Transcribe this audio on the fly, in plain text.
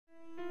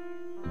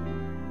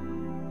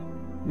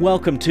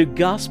Welcome to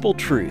Gospel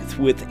Truth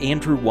with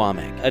Andrew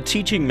Womack, a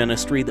teaching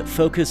ministry that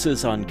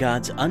focuses on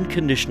God's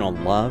unconditional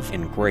love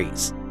and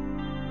grace.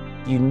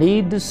 You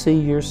need to see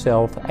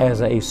yourself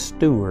as a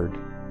steward,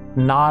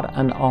 not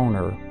an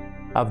owner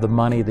of the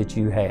money that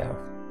you have.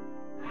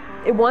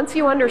 Once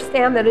you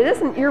understand that it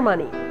isn't your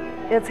money,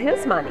 it's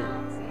His money,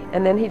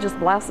 and then He just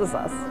blesses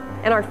us,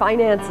 and our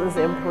finances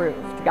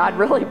improved. God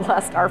really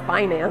blessed our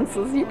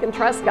finances. You can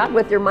trust God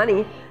with your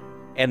money.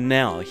 And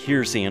now,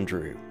 here's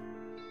Andrew.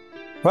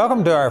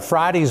 Welcome to our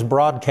Friday's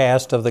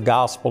broadcast of the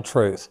Gospel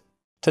Truth.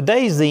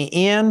 Today's the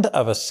end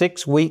of a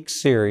 6-week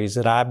series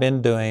that I've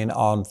been doing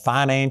on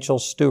financial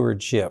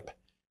stewardship.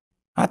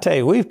 I tell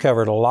you, we've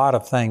covered a lot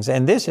of things,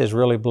 and this has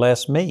really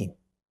blessed me.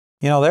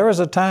 You know, there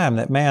was a time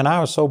that, I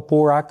was so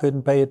poor I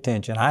couldn't pay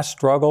attention. I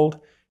struggled,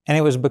 and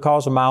it was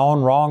because of my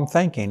own wrong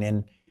thinking.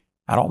 And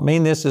I don't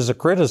mean this as a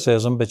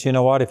criticism, but you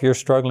know what? If you're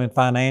struggling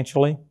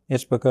financially,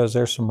 it's because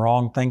there's some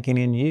wrong thinking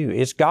in you.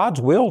 It's God's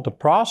will to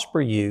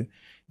prosper you,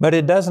 but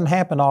it doesn't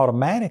happen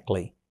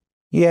automatically.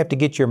 You have to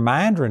get your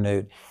mind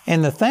renewed.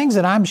 And the things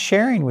that I'm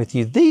sharing with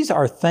you, these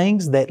are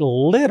things that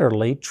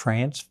literally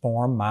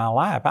transform my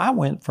life. I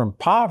went from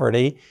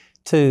poverty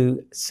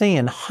to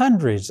seeing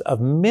hundreds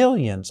of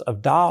millions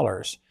of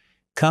dollars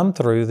come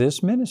through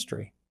this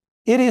ministry.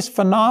 It is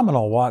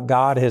phenomenal what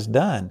God has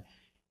done.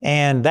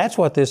 And that's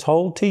what this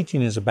whole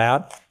teaching is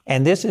about.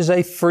 And this is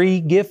a free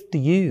gift to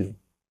you.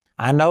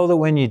 I know that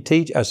when you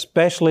teach,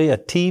 especially a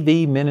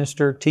TV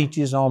minister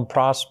teaches on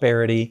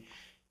prosperity,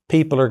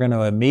 people are going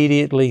to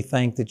immediately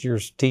think that you're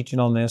teaching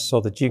on this so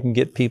that you can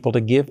get people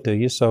to give to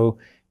you. So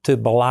to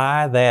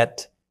belie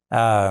that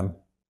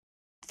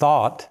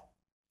thought,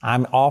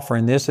 I'm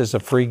offering this as a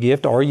free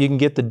gift, or you can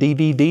get the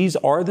DVDs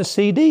or the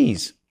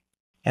CDs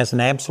as an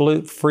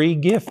absolute free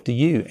gift to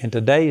you. And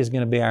today is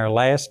going to be our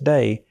last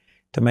day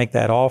to make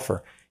that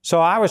offer.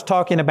 So I was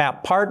talking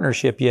about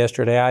partnership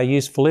yesterday. I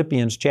used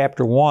Philippians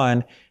chapter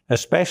 1,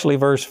 especially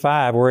verse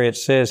 5, where it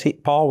says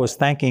Paul was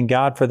thanking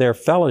God for their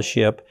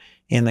fellowship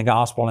in the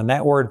gospel. And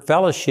that word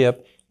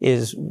fellowship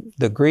is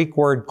the Greek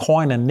word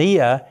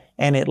koinonia,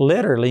 and it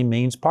literally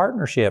means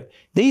partnership.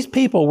 These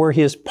people were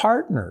his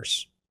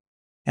partners.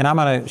 And I'm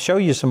going to show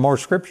you some more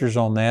scriptures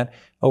on that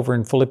over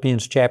in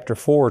Philippians chapter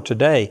 4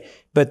 today.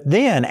 But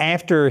then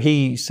after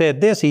he said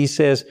this, he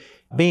says,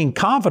 being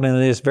confident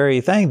of this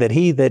very thing, that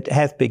he that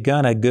hath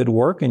begun a good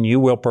work in you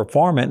will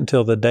perform it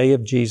until the day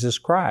of Jesus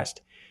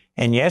Christ.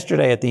 And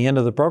yesterday at the end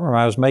of the program,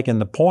 I was making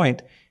the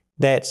point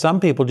that some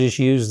people just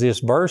use this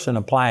verse and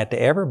apply it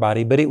to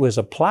everybody, but it was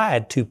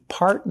applied to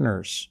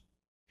partners.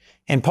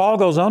 And Paul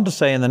goes on to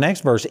say in the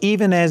next verse,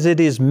 even as it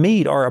is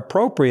meet or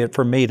appropriate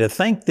for me to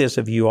think this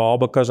of you all,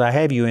 because I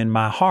have you in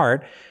my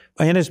heart,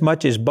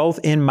 inasmuch as both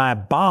in my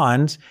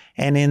bonds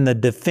and in the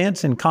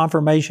defense and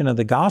confirmation of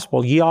the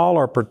gospel, ye all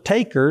are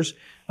partakers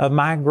of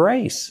my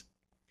grace.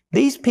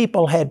 These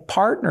people had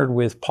partnered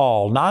with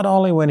Paul, not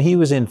only when he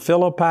was in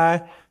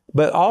Philippi,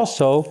 but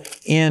also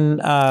in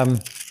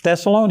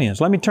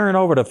Thessalonians. Let me turn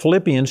over to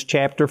Philippians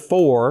chapter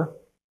 4.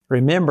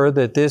 Remember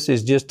that this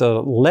is just a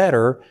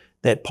letter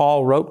that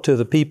Paul wrote to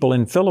the people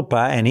in Philippi,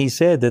 and he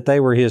said that they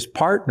were his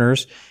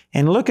partners.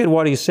 And look at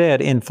what he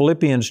said in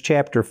Philippians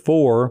chapter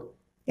 4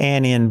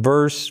 and in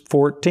verse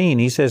 14.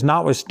 He says,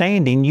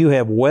 notwithstanding, you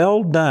have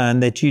well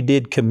done that you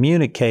did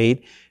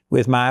communicate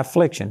with my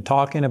affliction.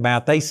 Talking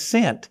about they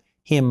sent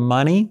him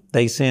money,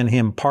 they sent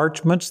him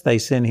parchments, they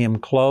sent him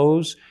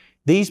clothes.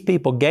 These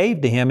people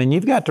gave to him, and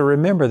you've got to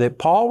remember that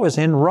Paul was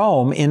in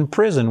Rome in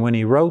prison when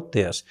he wrote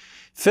this.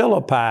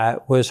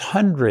 Philippi was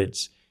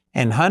hundreds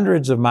and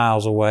hundreds of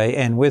miles away,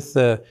 and with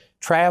the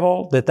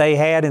travel that they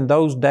had in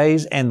those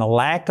days and the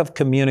lack of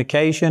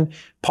communication,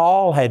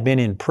 Paul had been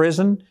in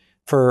prison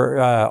for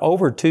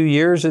over 2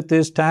 years at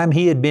this time.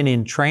 He had been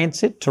in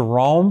transit to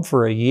Rome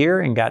for a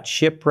year and got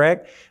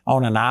shipwrecked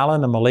on an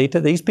island of Melita.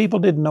 These people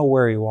didn't know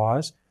where he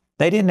was.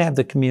 They didn't have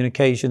the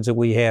communications that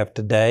we have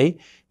today.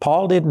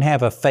 Paul didn't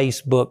have a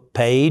Facebook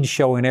page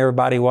showing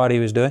everybody what he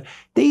was doing.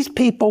 These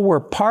people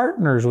were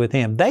partners with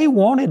him. They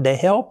wanted to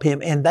help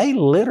him, and they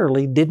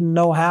literally didn't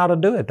know how to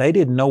do it. They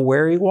didn't know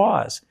where he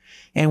was.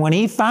 And when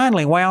he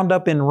finally wound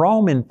up in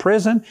Rome in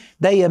prison,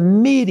 they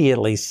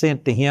immediately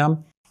sent to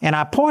him. And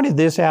I pointed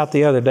this out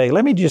the other day.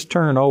 Let me just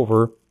turn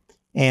over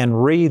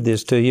and read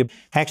this to you.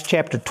 Acts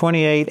chapter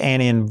 28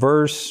 and in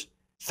verse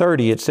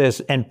 30, it says,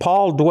 and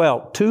Paul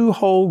dwelt 2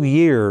 whole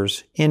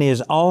years in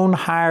his own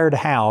hired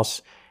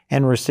house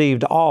and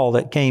received all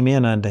that came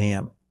in unto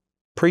him,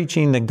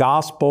 preaching the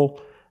gospel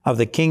of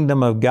the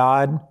kingdom of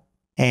God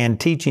and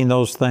teaching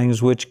those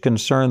things which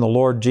concern the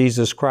Lord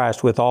Jesus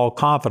Christ with all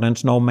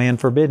confidence, no man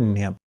forbidding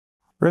him.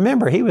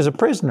 Remember, he was a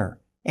prisoner,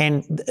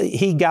 and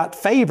he got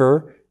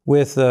favor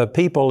with the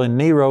people in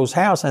Nero's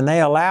house, and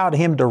they allowed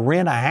him to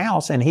rent a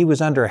house, and he was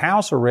under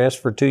house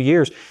arrest for 2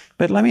 years.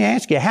 But let me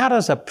ask you, how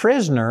does a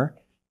prisoner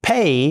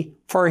pay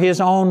for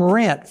his own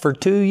rent for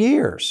 2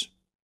 years?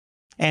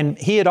 And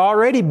he had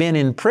already been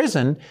in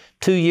prison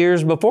 2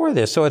 years before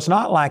this. So it's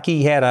not like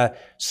he had a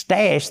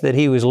stash that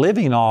he was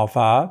living off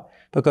of,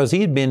 because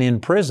he had been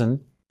in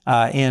prison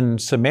in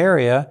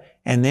Samaria,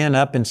 and then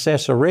up in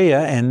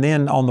Caesarea, and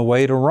then on the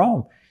way to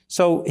Rome.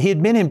 So he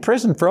had been in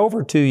prison for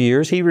over 2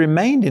 years. He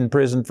remained in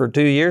prison for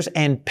 2 years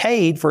and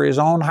paid for his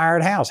own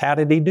hired house. How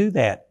did he do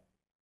that?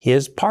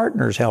 His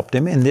partners helped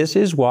him, and this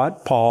is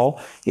what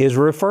Paul is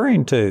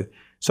referring to.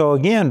 So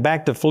again,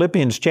 back to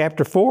Philippians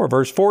chapter 4,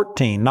 verse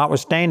 14.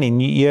 Notwithstanding,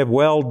 you have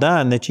well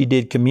done that you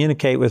did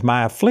communicate with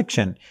my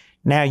affliction.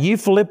 Now you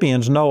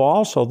Philippians know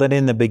also that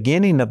in the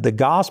beginning of the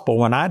gospel,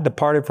 when I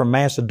departed from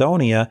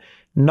Macedonia,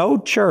 no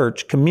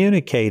church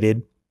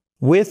communicated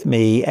with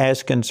me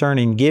as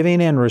concerning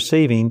giving and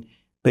receiving,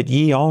 but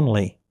ye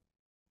only.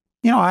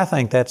 You know, I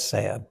think that's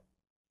sad.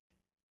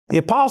 The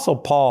Apostle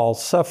Paul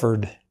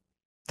suffered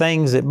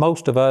things that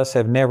most of us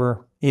have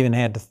never even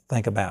had to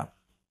think about.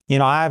 You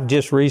know, I've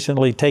just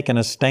recently taken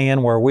a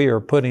stand where we are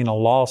putting a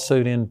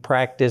lawsuit in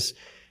practice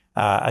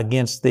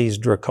against these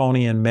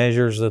draconian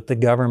measures that the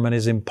government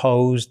has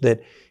imposed,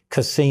 that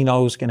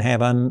casinos can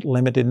have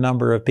unlimited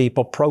number of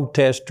people.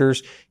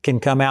 Protesters can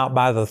come out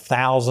by the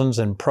thousands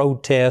and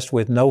protest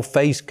with no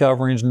face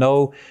coverings,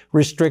 no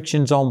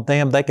restrictions on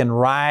them. They can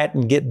riot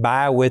and get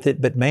by with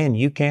it, but man,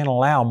 you can't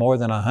allow more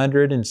than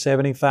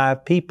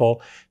 175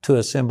 people to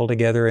assemble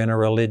together in a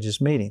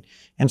religious meeting.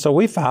 And so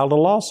we filed a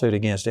lawsuit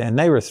against it, and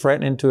they were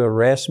threatening to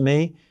arrest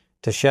me,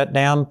 to shut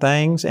down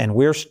things, and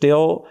we're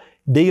still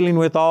dealing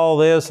with all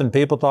this, and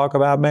people talk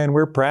about, man,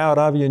 we're proud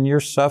of you and you're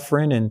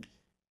suffering,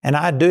 and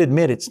I do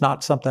admit it's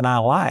not something I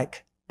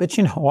like. But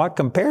you know what?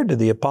 Compared to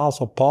the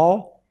Apostle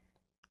Paul,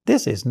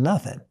 this is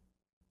nothing.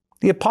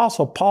 The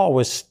Apostle Paul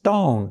was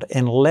stoned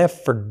and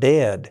left for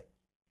dead.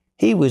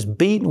 He was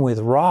beaten with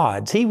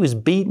rods. He was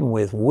beaten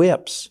with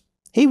whips.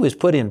 He was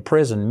put in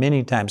prison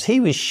many times.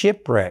 He was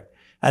shipwrecked.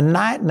 A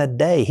night and a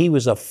day, he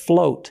was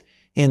afloat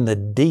in the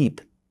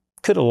deep.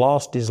 Could have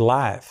lost his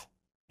life.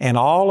 And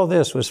all of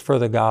this was for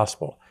the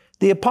gospel.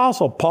 The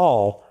Apostle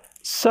Paul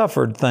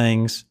suffered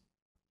things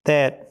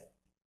that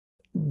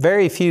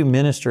very few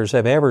ministers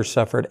have ever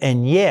suffered,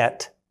 and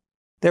yet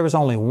there was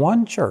only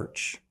one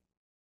church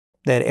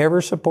that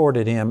ever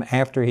supported him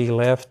after he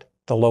left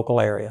the local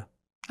area.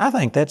 I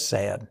think that's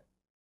sad.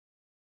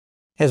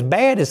 As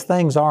bad as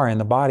things are in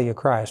the body of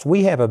Christ,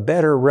 we have a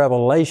better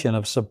revelation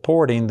of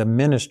supporting the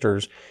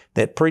ministers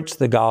that preach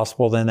the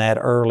gospel than that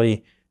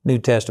early New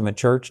Testament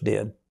church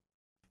did.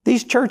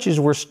 These churches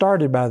were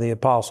started by the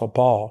Apostle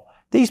Paul.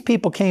 These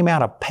people came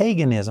out of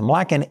paganism,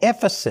 like in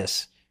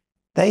Ephesus.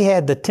 They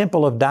had the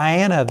temple of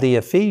Diana of the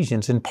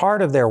Ephesians, and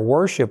part of their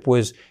worship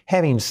was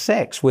having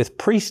sex with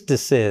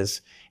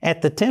priestesses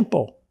at the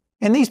temple.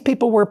 And these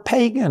people were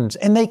pagans,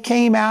 and they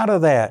came out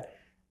of that.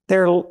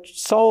 Their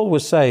soul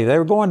was saved. They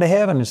were going to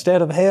heaven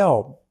instead of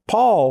hell.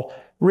 Paul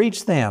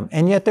reached them,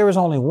 and yet there was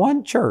only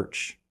one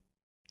church,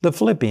 the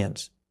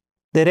Philippians,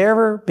 that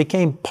ever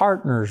became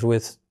partners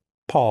with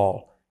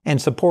Paul and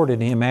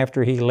supported him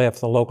after he left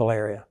the local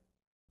area.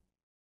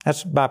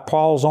 That's by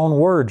Paul's own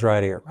words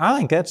right here. I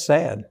think that's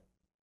sad.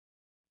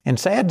 And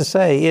sad to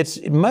say,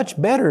 it's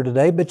much better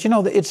today, but you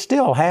know, it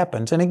still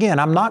happens. And again,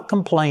 I'm not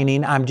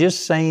complaining. I'm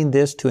just saying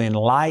this to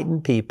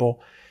enlighten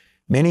people.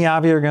 Many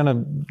of you are going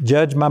to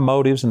judge my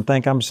motives and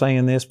think I'm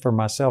saying this for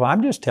myself.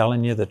 I'm just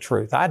telling you the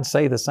truth. I'd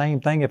say the same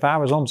thing if I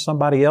was on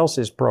somebody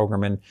else's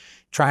program and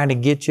trying to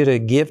get you to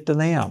give to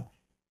them.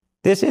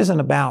 This isn't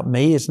about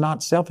me. It's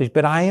not selfish.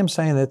 But I am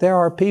saying that there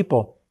are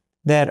people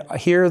that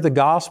hear the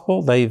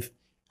gospel. They've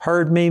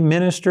heard me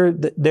minister.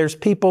 There's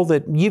people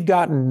that you've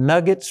gotten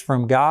nuggets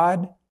from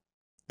God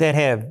that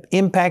have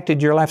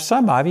impacted your life.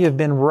 Some of you have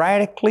been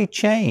radically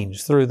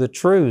changed through the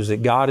truths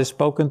that God has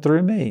spoken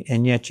through me,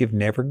 and yet you've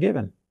never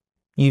given.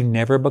 You've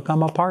never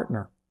become a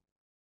partner.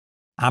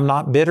 I'm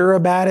not bitter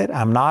about it.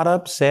 I'm not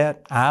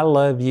upset. I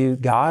love you.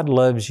 God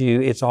loves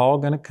you. It's all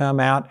going to come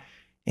out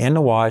in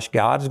the wash.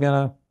 God's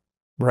going to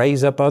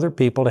raise up other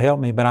people to help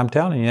me. But I'm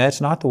telling you,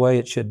 that's not the way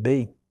it should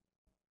be.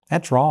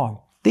 That's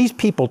wrong. These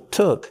people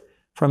took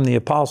from the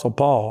Apostle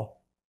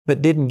Paul,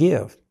 but didn't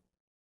give.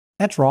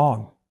 That's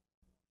wrong.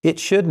 It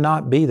should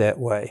not be that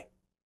way.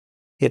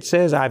 It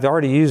says, I've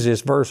already used this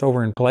verse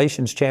over in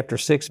Galatians chapter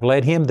 6,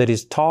 let him that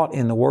is taught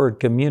in the word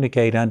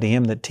communicate unto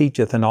him that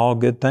teacheth in all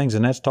good things.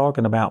 And that's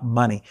talking about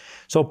money.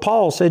 So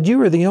Paul said, you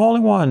are the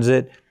only ones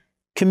that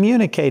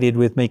communicated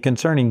with me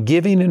concerning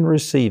giving and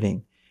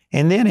receiving.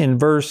 And then in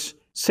verse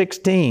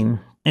 16,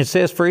 it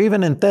says, for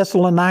even in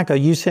Thessalonica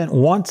you sent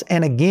once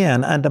and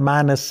again unto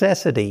my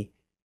necessity.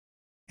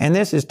 And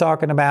this is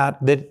talking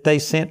about that they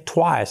sent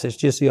twice. It's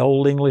just the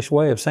old English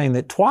way of saying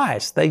that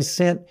twice they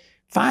sent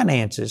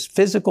finances,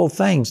 physical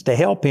things to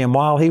help him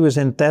while he was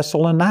in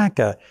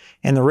Thessalonica.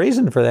 And the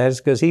reason for that is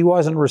because he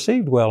wasn't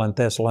received well in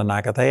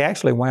Thessalonica. They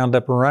actually wound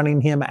up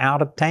running him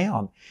out of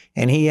town,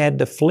 and he had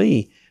to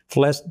flee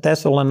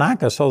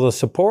Thessalonica. So the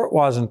support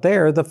wasn't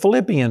there. The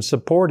Philippians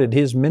supported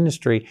his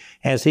ministry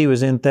as he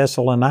was in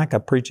Thessalonica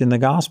preaching the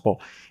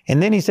gospel.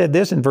 And then he said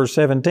this in verse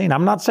 17,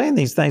 I'm not saying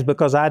these things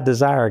because I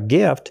desire a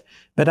gift,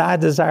 but I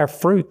desire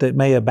fruit that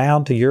may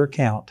abound to your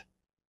account.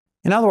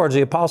 In other words,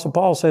 the Apostle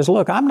Paul says,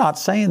 look, I'm not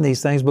saying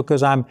these things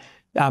because I'm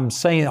I'm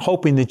saying,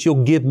 hoping that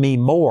you'll give me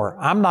more.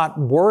 I'm not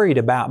worried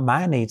about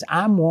my needs.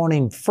 I'm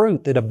wanting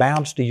fruit that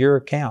abounds to your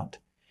account.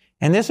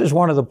 And this is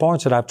one of the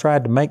points that I've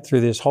tried to make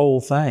through this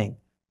whole thing.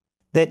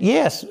 That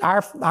yes,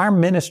 our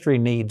ministry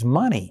needs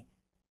money.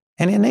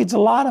 And it needs a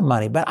lot of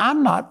money. But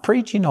I'm not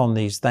preaching on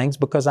these things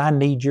because I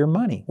need your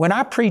money. When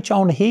I preach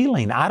on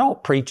healing, I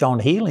don't preach on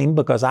healing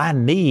because I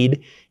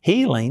need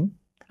healing.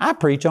 I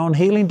preach on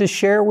healing to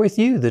share with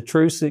you the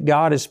truths that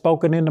God has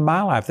spoken into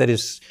my life, that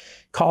has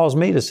caused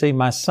me to see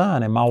my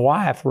son and my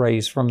wife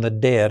raised from the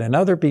dead and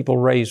other people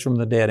raised from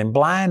the dead and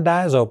blind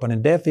eyes open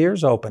and deaf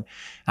ears open.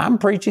 I'm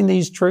preaching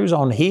these truths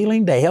on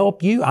healing to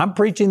help you. I'm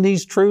preaching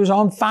these truths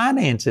on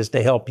finances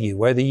to help you,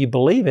 whether you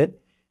believe it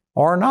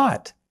or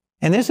not.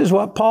 And this is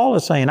what Paul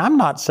is saying. I'm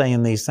not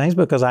saying these things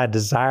because I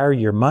desire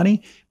your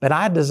money, but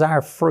I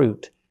desire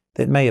fruit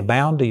that may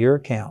abound to your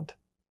account.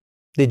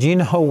 Did you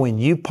know when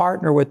you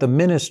partner with the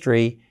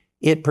ministry,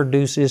 it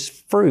produces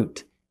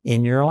fruit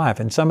in your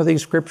life? And some of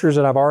these scriptures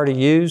that I've already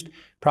used,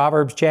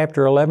 Proverbs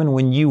chapter 11,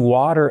 when you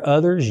water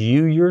others,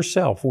 you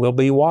yourself will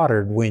be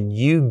watered. When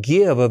you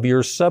give of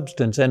your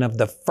substance and of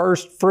the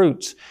first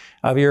fruits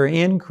of your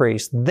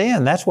increase,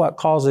 then that's what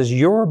causes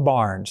your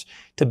barns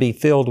to be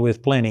filled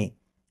with plenty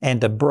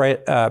and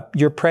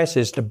your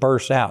presses to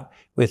burst out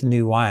with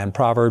new wine.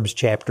 Proverbs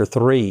chapter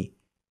 3.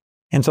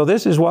 And so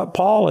this is what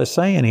Paul is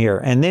saying here.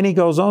 And then he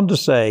goes on to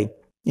say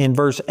in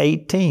verse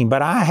 18,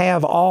 but I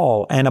have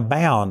all and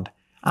abound.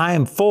 I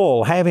am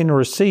full, having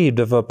received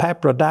of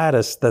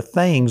Epaphroditus the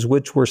things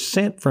which were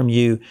sent from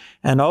you,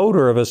 an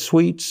odor of a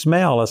sweet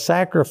smell, a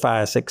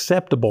sacrifice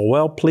acceptable,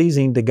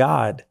 well-pleasing to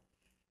God.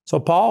 So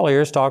Paul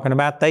here is talking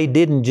about they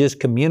didn't just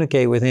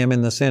communicate with him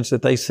in the sense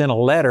that they sent a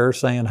letter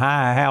saying,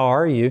 hi, how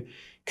are you?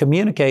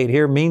 Communicate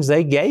here means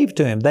they gave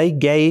to him. They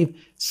gave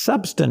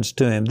substance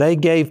to him. They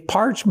gave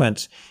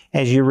parchments,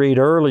 as you read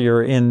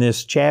earlier in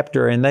this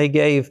chapter, and they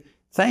gave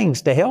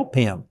things to help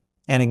him.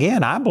 And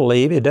again, I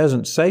believe, it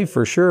doesn't say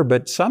for sure,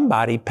 but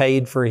somebody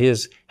paid for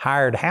his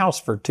hired house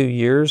for 2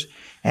 years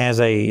as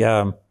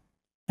a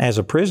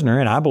prisoner.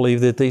 And I believe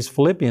that these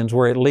Philippians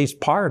were at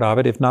least part of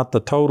it, if not the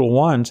total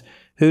ones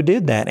who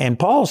did that. And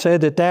Paul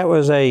said that that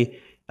was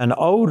an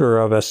odor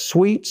of a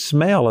sweet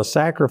smell, a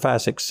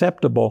sacrifice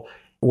acceptable,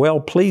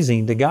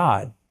 well-pleasing to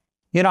God.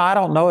 You know, I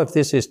don't know if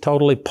this is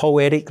totally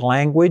poetic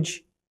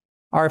language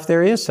or if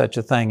there is such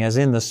a thing as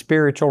in the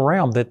spiritual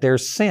realm that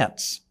there's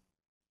sense.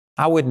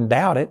 I wouldn't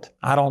doubt it.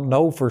 I don't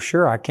know for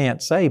sure. I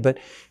can't say. But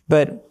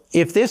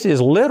if this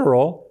is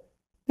literal,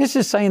 this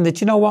is saying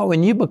that, you know what,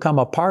 when you become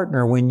a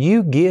partner, when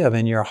you give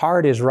and your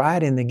heart is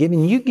right in the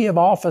giving, you give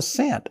off a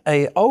scent,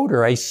 a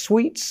odor, a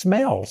sweet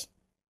smell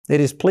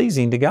that is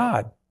pleasing to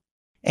God.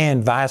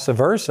 And vice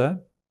versa.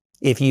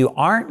 If you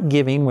aren't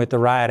giving with the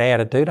right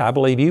attitude, I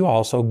believe you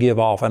also give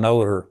off an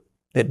odor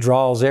that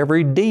draws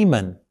every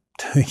demon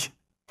to you.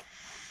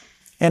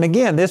 And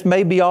again, this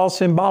may be all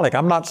symbolic.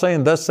 I'm not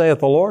saying thus saith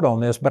the Lord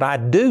on this, but I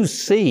do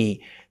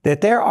see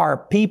that there are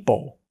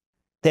people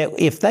that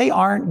if they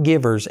aren't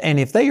givers and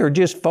if they are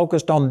just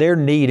focused on their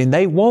need and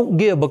they won't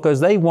give because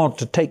they want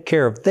to take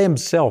care of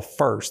themselves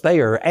first, they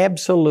are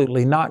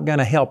absolutely not going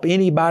to help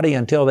anybody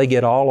until they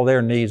get all of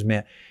their needs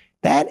met.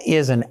 That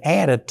is an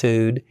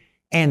attitude.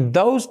 And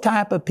those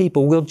type of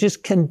people will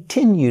just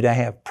continue to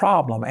have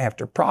problem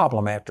after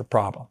problem after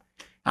problem.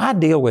 I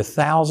deal with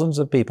thousands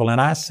of people and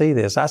I see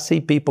this. I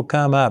see people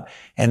come up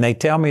and they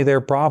tell me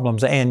their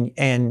problems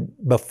and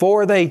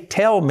before they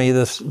tell me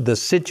the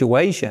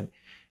situation,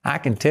 I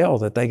can tell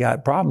that they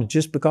got problems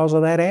just because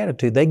of that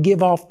attitude. They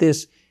give off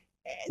this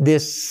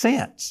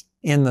sense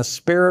in the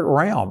spirit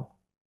realm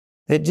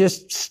that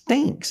just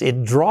stinks.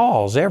 It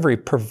draws every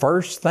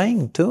perverse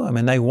thing to them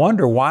and they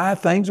wonder why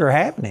things are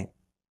happening.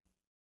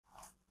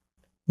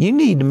 You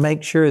need to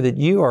make sure that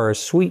you are a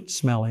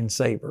sweet-smelling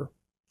savor,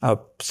 a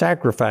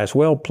sacrifice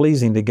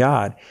well-pleasing to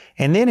God.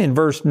 And then in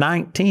verse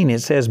 19 it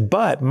says,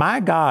 but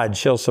my God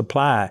shall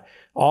supply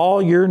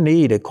all your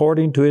need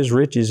according to His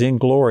riches in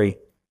glory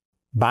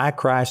by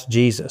Christ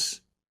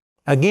Jesus.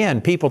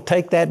 Again, people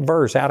take that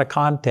verse out of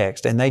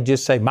context and they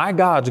just say, my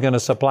God's going to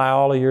supply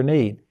all of your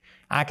need.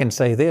 I can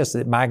say this,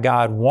 that my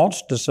God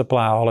wants to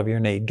supply all of your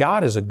need.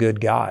 God is a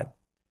good God.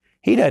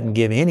 He doesn't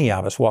give any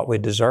of us what we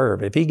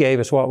deserve. If He gave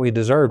us what we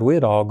deserved,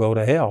 we'd all go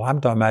to hell. I'm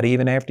talking about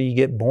even after you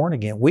get born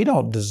again. We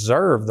don't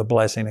deserve the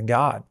blessing of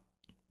God.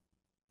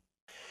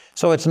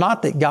 So it's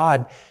not that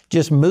God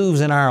just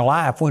moves in our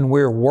life when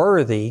we're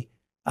worthy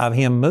of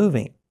Him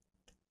moving.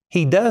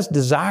 He does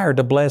desire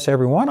to bless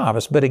every one of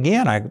us. But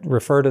again, I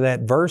refer to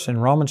that verse in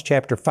Romans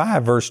chapter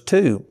 5, verse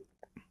 2,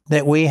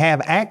 that we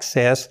have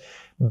access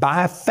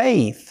by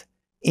faith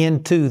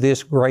into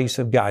this grace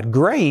of God.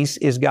 Grace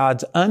is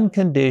God's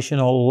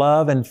unconditional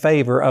love and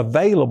favor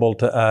available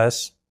to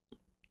us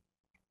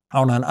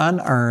on an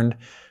unearned,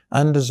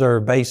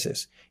 undeserved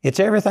basis. It's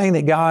everything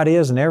that God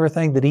is and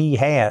everything that He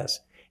has.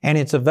 And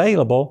it's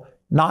available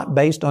not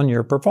based on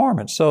your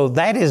performance. So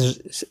that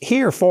is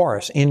here for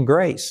us in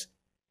grace.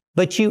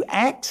 But you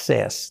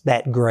access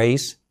that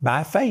grace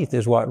by faith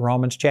is what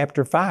Romans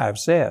chapter 5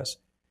 says.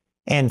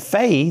 And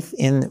faith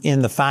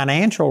in the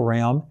financial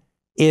realm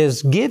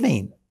is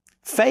giving.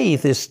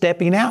 Faith is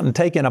stepping out and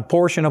taking a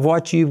portion of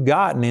what you've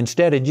gotten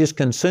instead of just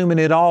consuming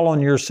it all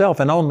on yourself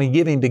and only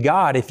giving to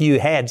God if you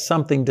had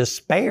something to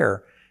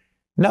spare.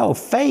 No,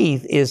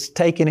 faith is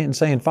taking it and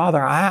saying,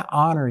 Father, I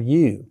honor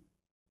you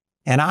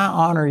and I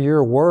honor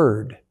your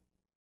word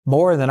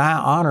more than I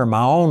honor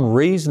my own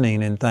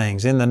reasoning and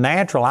things. In the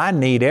natural, I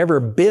need every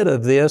bit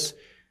of this,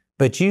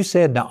 but you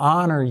said to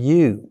honor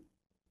you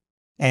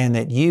and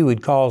that you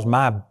would cause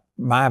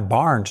my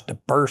barns to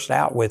burst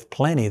out with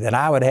plenty, that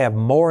I would have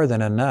more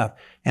than enough.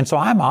 And so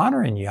I'm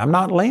honoring you. I'm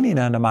not leaning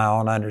unto my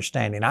own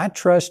understanding. I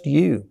trust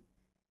you.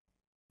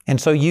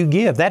 And so you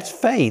give. That's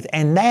faith.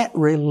 And that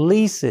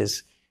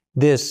releases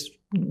this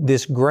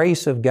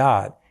grace of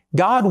God.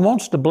 God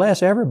wants to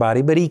bless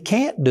everybody, but He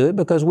can't do it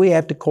because we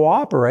have to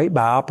cooperate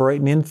by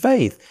operating in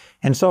faith.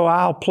 And so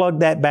I'll plug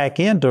that back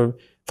into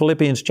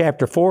Philippians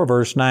chapter 4,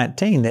 verse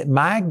 19, that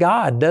my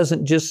God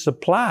doesn't just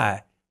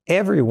supply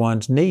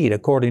everyone's need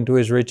according to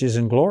His riches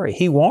and glory.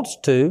 He wants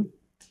to.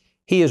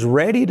 He is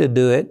ready to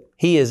do it.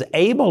 He is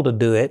able to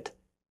do it,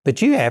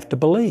 but you have to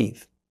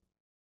believe.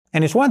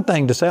 And it's one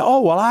thing to say,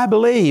 oh, well, I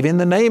believe in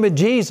the name of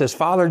Jesus,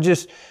 Father,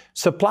 just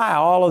supply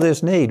all of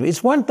this need.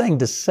 It's one thing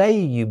to say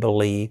you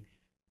believe,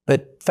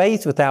 but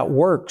faith without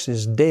works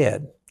is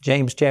dead.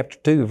 James chapter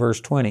 2,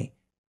 verse 20.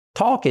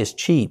 Talk is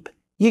cheap.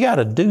 You got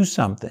to do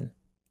something.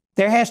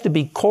 There has to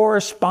be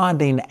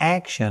corresponding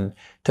action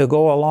to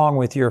go along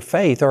with your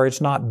faith, or it's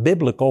not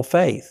biblical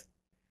faith.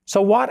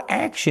 So what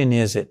action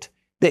is it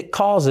that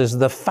causes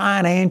the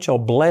financial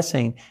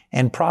blessing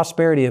and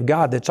prosperity of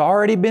God that's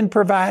already been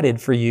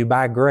provided for you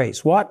by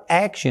grace? What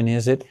action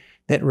is it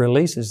that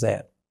releases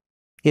that?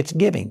 It's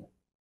giving.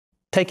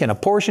 Taking a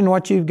portion of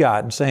what you've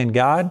got and saying,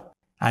 God,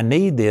 I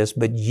need this,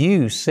 but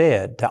you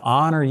said to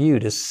honor you,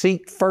 to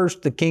seek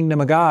first the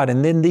kingdom of God,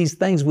 and then these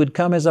things would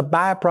come as a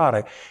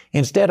byproduct.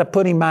 Instead of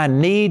putting my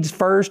needs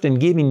first and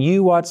giving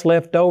you what's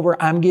left over,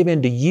 I'm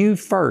giving to you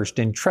first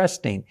and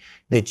trusting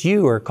that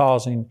you are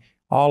causing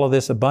all of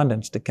this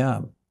abundance to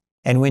come.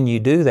 And when you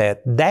do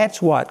that,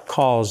 that's what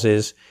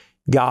causes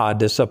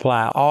God to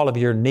supply all of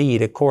your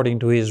need according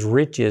to His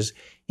riches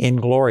in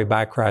glory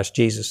by Christ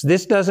Jesus.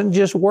 This doesn't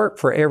just work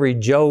for every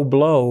Joe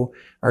Blow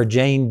or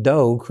Jane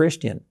Doe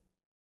Christian.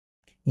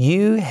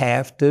 You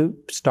have to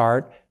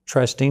start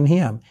trusting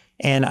Him.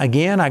 And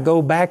again, I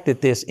go back to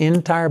this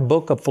entire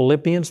book of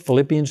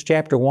Philippians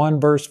chapter 1,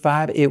 verse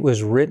 5, it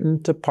was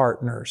written to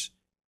partners.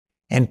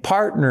 And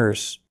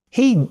partners,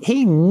 he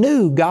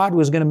knew God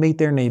was going to meet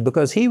their need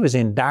because he was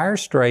in dire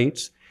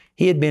straits.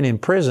 He had been in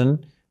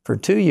prison for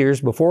 2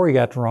 years before he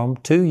got to Rome,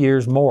 2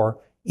 years more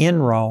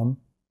in Rome.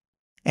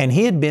 And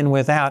he had been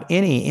without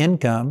any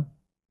income,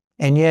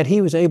 and yet he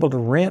was able to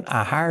rent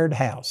a hired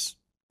house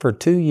for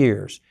 2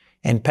 years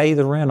and pay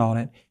the rent on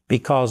it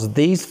because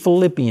these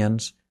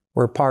Philippians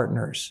were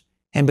partners.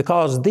 And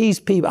because these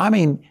people,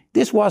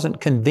 this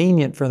wasn't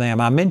convenient for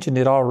them. I mentioned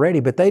it already,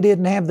 but they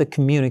didn't have the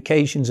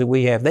communications that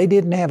we have. They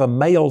didn't have a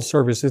mail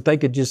service that they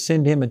could just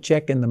send him a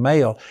check in the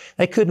mail.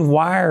 They couldn't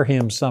wire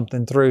him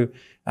something through,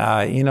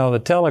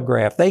 the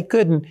telegraph. They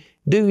couldn't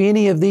do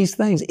any of these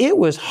things. It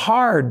was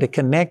hard to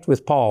connect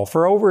with Paul.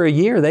 For over a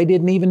year, they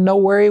didn't even know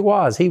where he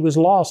was. He was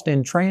lost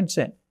in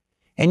transit.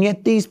 And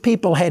yet these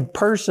people had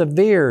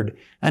persevered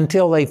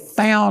until they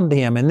found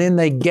him, and then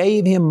they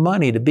gave him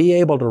money to be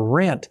able to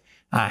rent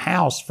a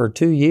house for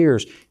 2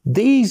 years.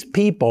 These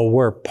people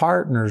were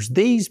partners.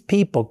 These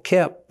people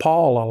kept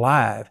Paul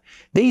alive.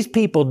 These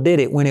people did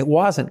it when it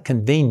wasn't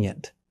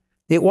convenient.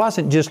 It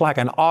wasn't just like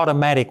an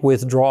automatic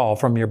withdrawal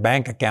from your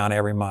bank account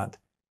every month.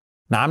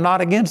 Now, I'm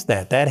not against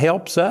that. That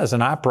helps us,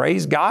 and I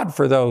praise God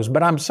for those.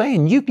 But I'm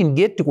saying you can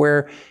get to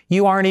where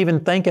you aren't even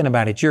thinking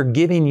about it. You're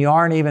giving, you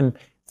aren't even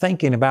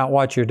thinking about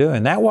what you're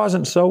doing. That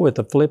wasn't so with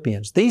the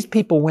Philippians. These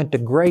people went to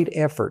great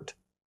effort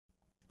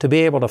to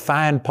be able to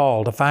find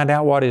Paul, to find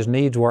out what his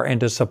needs were, and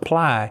to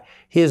supply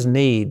his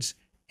needs.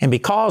 And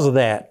because of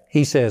that,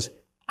 he says,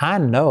 I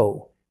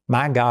know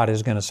my God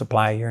is going to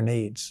supply your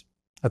needs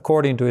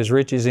according to His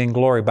riches in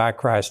glory by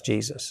Christ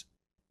Jesus.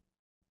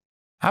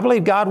 I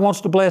believe God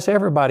wants to bless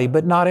everybody,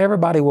 but not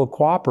everybody will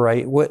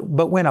cooperate.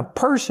 But when a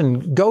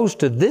person goes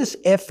to this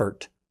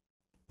effort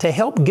to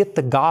help get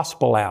the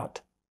gospel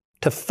out,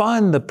 to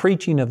fund the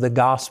preaching of the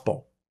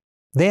gospel,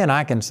 then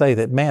I can say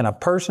that, man, a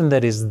person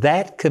that is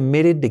that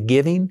committed to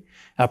giving,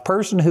 a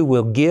person who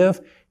will give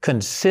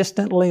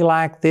consistently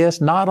like this,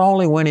 not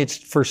only when it's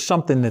for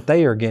something that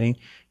they are getting.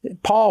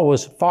 Paul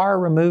was far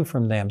removed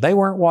from them. They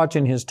weren't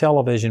watching his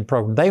television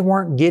program. They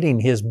weren't getting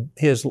his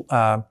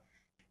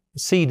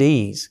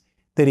CDs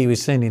that he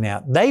was sending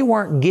out. They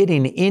weren't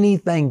getting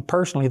anything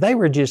personally. They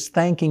were just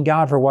thanking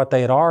God for what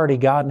they had already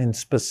gotten, and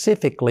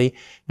specifically,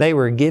 they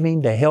were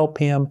giving to help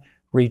him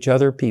reach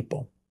other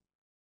people.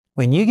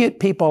 When you get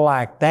people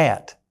like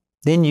that,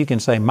 then you can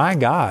say, my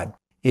God,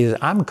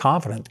 I'm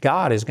confident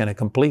God is going to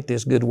complete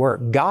this good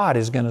work. God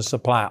is going to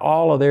supply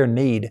all of their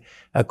need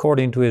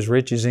according to His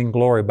riches in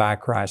glory by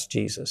Christ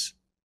Jesus.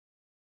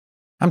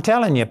 I'm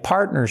telling you,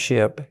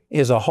 partnership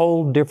is a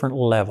whole different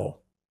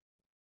level.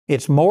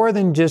 It's more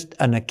than just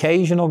an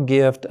occasional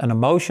gift, an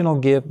emotional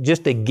gift,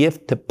 just a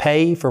gift to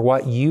pay for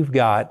what you've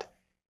got.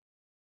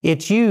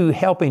 It's you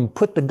helping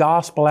put the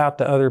gospel out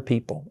to other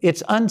people.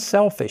 It's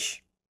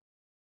unselfish.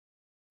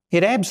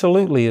 It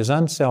absolutely is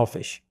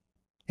unselfish.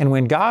 And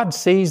when God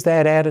sees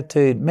that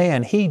attitude,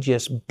 man, He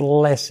just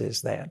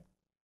blesses that.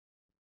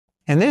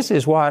 And this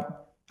is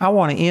what I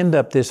want to end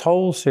up this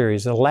whole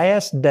series, the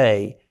last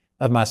day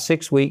of my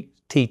 6-week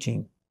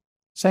teaching,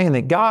 saying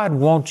that God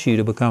wants you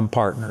to become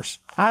partners.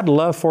 I'd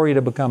love for you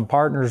to become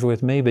partners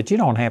with me, but you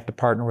don't have to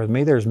partner with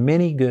me. There's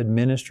many good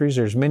ministries.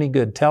 There's many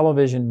good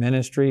television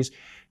ministries,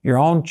 your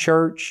own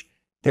church.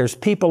 There's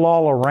people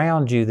all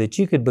around you that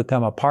you could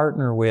become a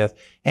partner with.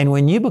 And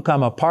when you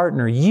become a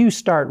partner, you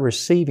start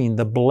receiving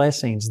the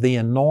blessings, the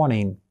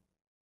anointing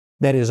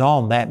that is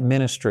on that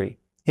ministry.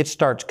 It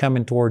starts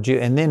coming towards you.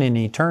 And then in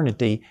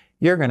eternity,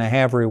 you're going to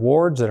have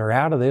rewards that are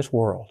out of this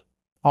world.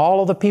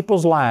 All of the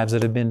people's lives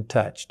that have been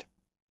touched,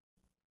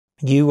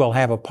 you will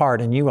have a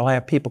part, and you will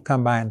have people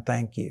come by and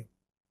thank you.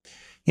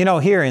 You know,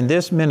 here in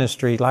this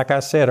ministry, like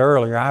I said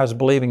earlier, I was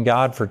believing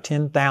God for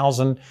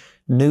 10,000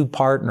 new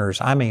partners.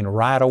 I mean,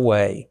 right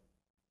away.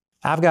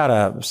 I've got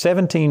a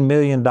 $17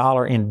 million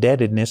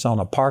indebtedness on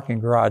a parking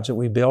garage that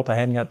we built. I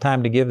hadn't got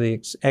time to give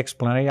the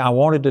explanation. I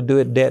wanted to do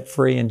it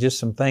debt-free, and just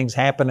some things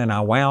happened, and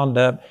I wound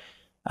up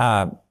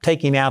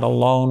taking out a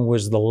loan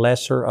was the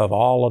lesser of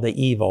all of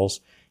the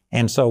evils.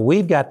 And so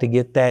we've got to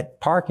get that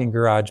parking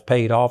garage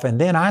paid off. And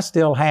then I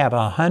still have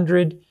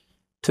 $100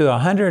 to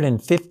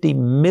 $150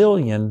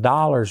 million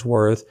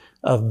worth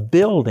of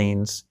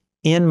buildings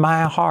in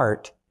my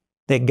heart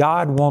that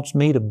God wants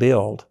me to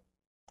build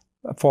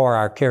for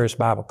our Charis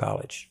Bible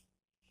College.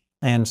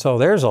 And so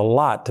there's a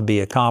lot to be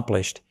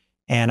accomplished,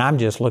 and I'm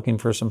just looking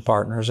for some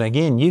partners.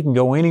 Again, you can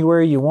go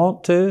anywhere you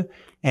want to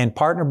and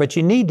partner, but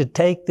you need to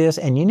take this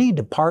and you need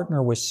to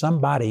partner with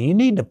somebody. You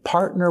need to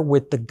partner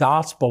with the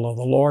gospel of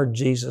the Lord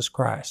Jesus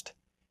Christ.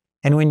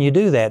 And when you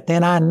do that,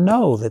 then I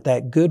know that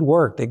that good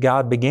work that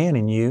God began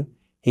in you,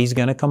 He's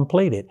going to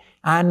complete it.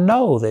 I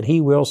know that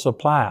He will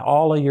supply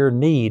all of your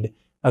need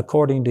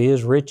according to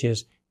His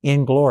riches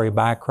in glory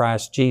by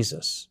Christ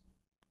Jesus.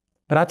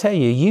 But I tell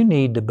you, you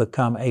need to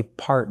become a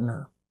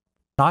partner,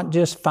 not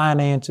just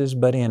finances,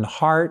 but in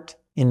heart,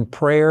 in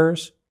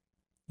prayers.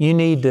 You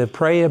need to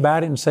pray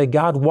about it and say,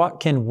 God, what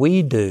can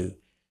we do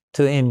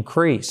to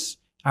increase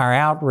our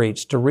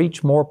outreach, to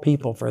reach more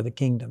people for the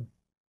kingdom?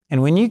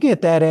 And when you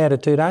get that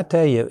attitude, I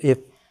tell you,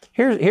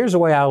 here's the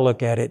way I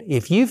look at it.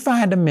 If you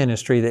find a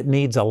ministry that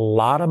needs a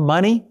lot of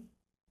money,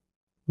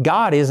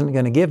 God isn't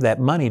going to give that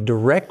money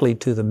directly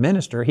to the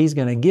minister. He's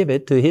going to give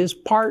it to his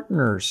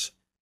partners.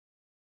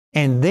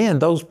 And then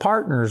those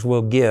partners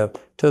will give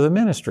to the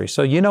ministry.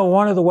 So you know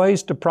one of the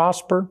ways to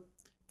prosper?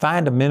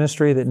 Find a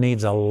ministry that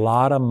needs a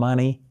lot of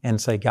money and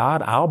say,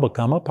 God, I'll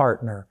become a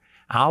partner.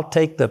 I'll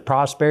take the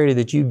prosperity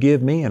that you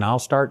give me and I'll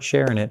start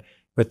sharing it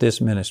with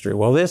this ministry.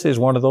 Well, this is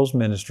one of those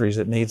ministries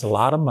that needs a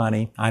lot of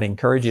money. I'd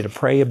encourage you to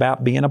pray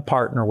about being a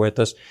partner with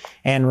us.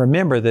 And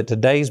remember that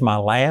today's my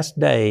last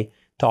day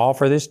to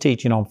offer this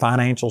teaching on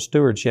financial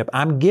stewardship.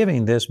 I'm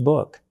giving this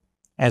book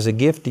as a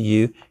gift to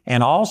you,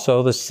 and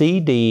also the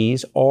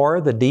CDs or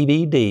the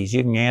DVDs.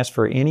 You can ask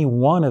for any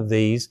one of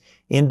these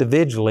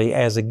individually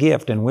as a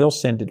gift, and we'll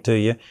send it to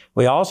you.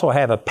 We also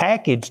have a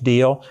package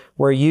deal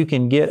where you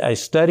can get a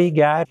study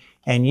guide,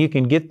 and you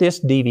can get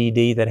this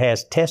DVD that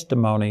has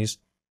testimonies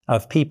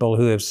of people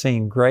who have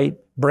seen great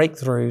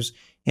breakthroughs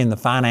in the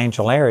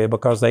financial area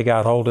because they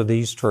got hold of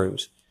these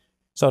truths.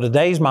 So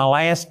today's my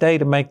last day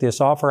to make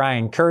this offer. I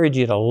encourage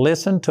you to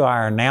listen to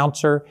our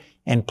announcer,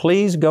 and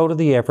please go to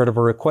the effort of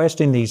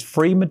requesting these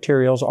free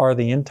materials or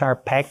the entire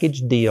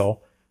package deal.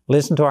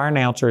 Listen to our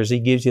announcer as he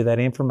gives you that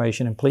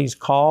information, and please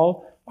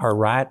call or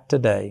write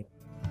today.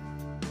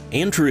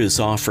 Andrew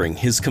is offering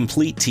his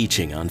complete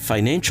teaching on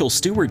financial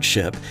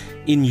stewardship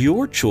in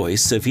your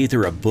choice of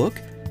either a book,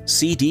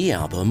 CD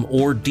album,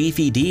 or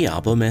DVD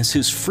album as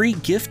his free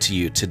gift to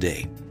you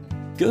today.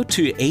 Go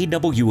to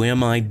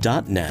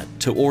awmi.net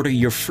to order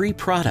your free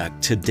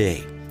product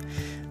today.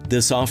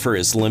 This offer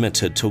is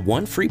limited to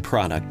one free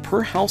product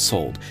per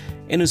household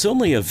and is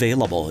only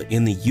available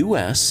in the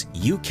US,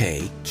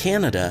 UK,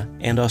 Canada,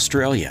 and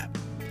Australia.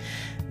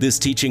 This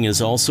teaching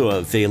is also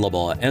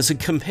available as a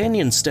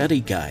companion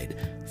study guide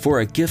for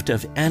a gift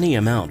of any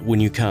amount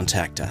when you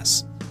contact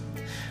us.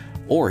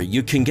 Or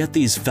you can get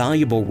these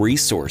valuable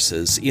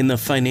resources in the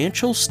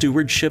Financial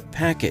Stewardship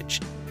Package.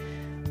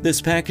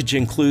 This package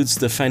includes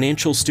the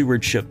Financial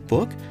Stewardship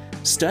book,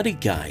 study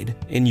guide,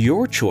 and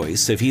your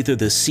choice of either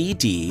the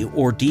CD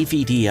or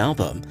DVD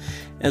album,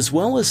 as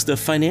well as the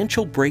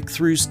Financial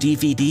Breakthroughs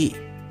DVD.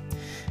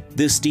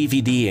 This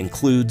DVD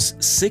includes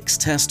 6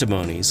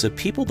 testimonies of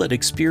people that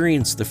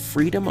experience the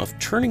freedom of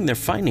turning their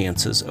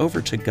finances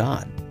over to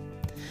God.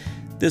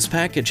 This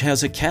package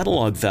has a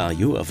catalog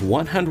value of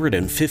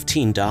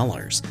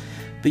 $115,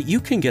 but you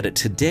can get it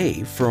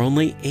today for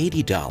only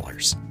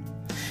 $80.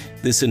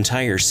 This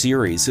entire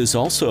series is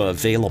also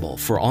available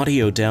for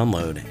audio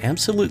download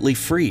absolutely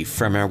free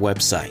from our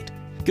website.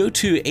 Go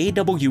to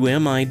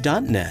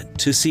awmi.net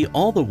to see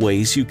all the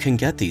ways you can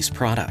get these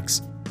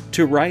products.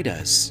 To write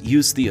us,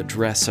 use the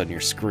address on your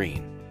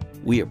screen.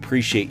 We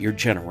appreciate your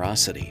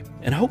generosity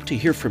and hope to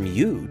hear from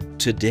you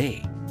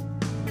today.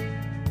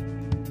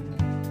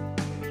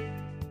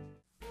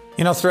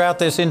 You know, throughout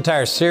this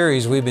entire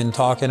series, we've been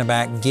talking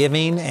about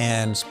giving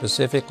and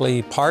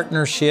specifically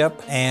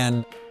partnership,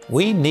 and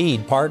we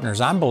need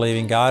partners. I'm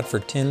believing God for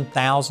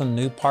 10,000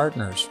 new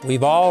partners.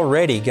 We've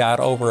already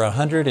got over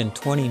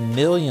 $120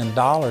 million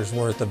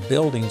worth of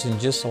buildings in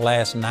just the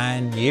last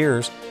 9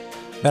 years,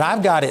 but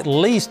I've got at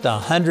least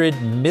 $100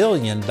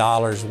 million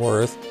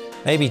worth,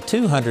 maybe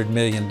 $200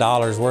 million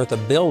worth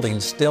of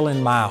buildings still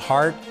in my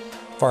heart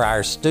for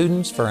our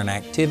students, for an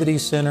activity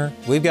center.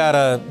 We've got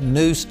a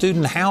new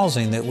student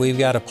housing that we've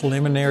got a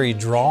preliminary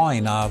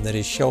drawing of that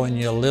is showing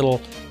you a little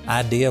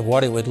idea of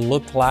what it would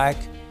look like.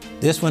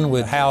 This one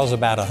would house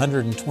about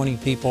 120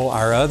 people.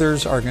 Our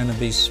others are going to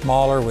be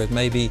smaller with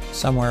maybe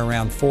somewhere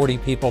around 40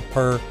 people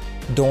per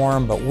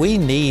dorm, but we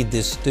need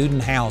this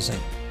student housing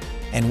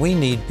and we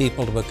need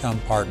people to become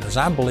partners.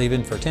 I'm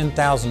believing for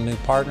 10,000 new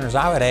partners.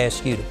 I would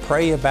ask you to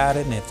pray about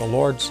it, and if the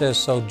Lord says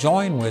so,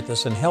 join with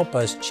us and help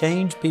us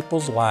change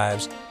people's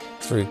lives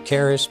through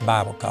Charis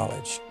Bible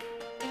College.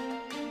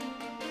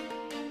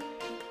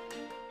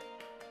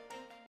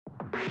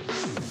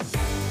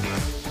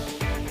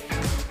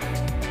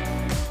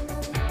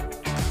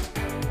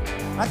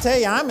 I tell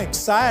you, I'm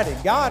excited.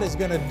 God is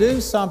going to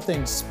do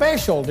something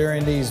special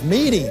during these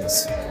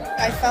meetings.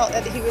 I felt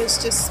that he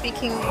was just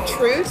speaking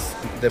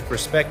truth. The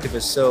perspective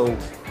is so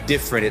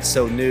different, it's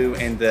so new,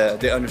 and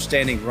the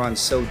understanding runs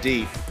so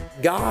deep.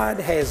 God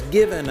has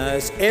given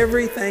us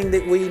everything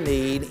that we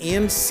need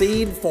in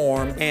seed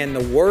form, and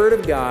the Word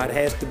of God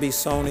has to be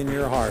sown in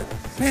your heart.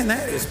 Man,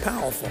 that is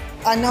powerful.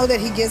 I know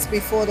that he gets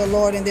before the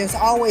Lord, and there's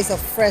always a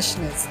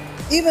freshness,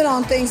 even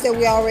on things that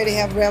we already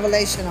have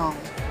revelation on.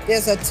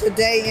 There's a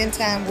today end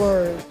time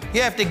word.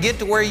 You have to get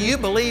to where you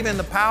believe in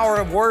the power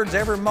of words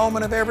every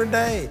moment of every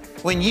day.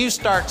 When you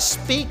start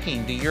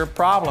speaking to your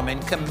problem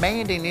and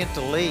commanding it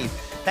to leave,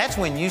 that's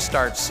when you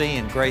start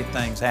seeing great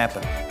things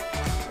happen.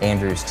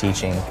 Andrew's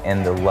teaching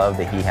and the love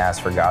that he has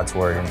for God's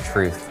Word and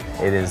truth.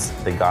 It is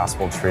the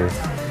gospel truth.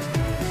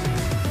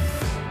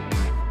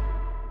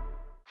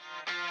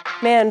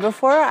 Man,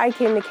 before I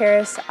came to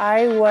Charis,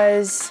 I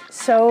was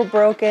so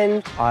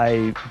broken.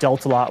 I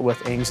dealt a lot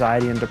with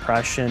anxiety and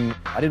depression.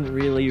 I didn't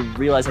really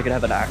realize I could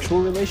have an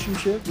actual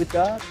relationship with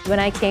God. When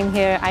I came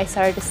here, I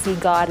started to see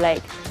God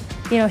like,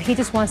 you know, he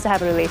just wants to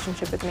have a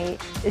relationship with me.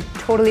 It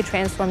totally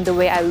transformed the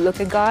way I look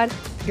at God.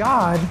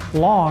 God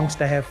longs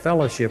to have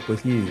fellowship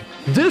with you.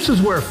 This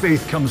is where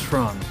faith comes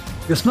from.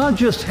 It's not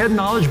just head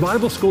knowledge,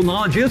 Bible school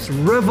knowledge, it's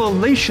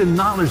revelation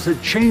knowledge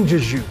that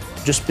changes you.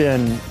 Just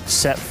been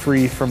set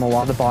free from a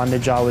lot of the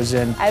bondage I was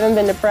in. I haven't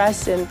been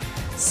depressed in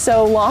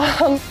so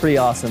long. Pretty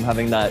awesome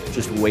having that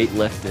just weight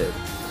lifted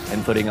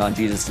and putting on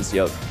Jesus'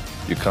 yoke.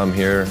 You come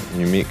here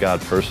and you meet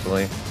God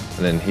personally,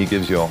 and then he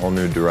gives you a whole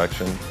new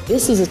direction.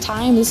 This is a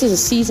time, this is a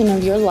season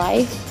of your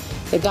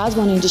life that God's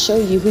wanting to show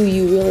you who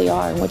you really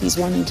are and what he's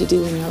wanting to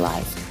do in your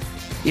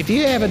life. If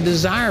you have a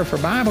desire for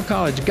Bible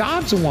college,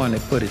 God's the one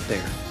that put it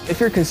there. If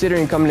you're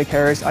considering coming to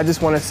Charis, I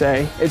just want to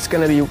say it's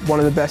going to be one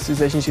of the best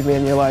decisions you've made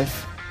in your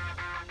life.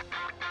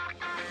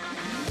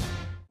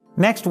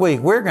 Next week,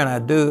 we're going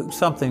to do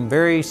something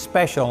very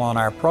special on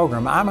our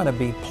program. I'm going to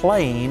be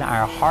playing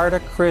our Heart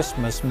of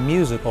Christmas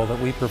musical that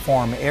we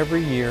perform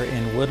every year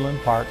in Woodland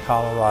Park,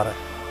 Colorado.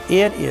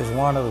 It is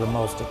one of the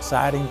most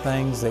exciting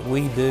things that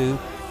we do.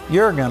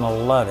 You're going to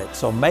love it.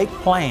 So make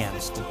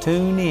plans to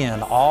tune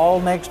in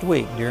all next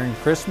week during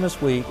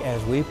Christmas week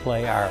as we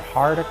play our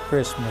Heart of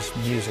Christmas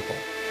musical.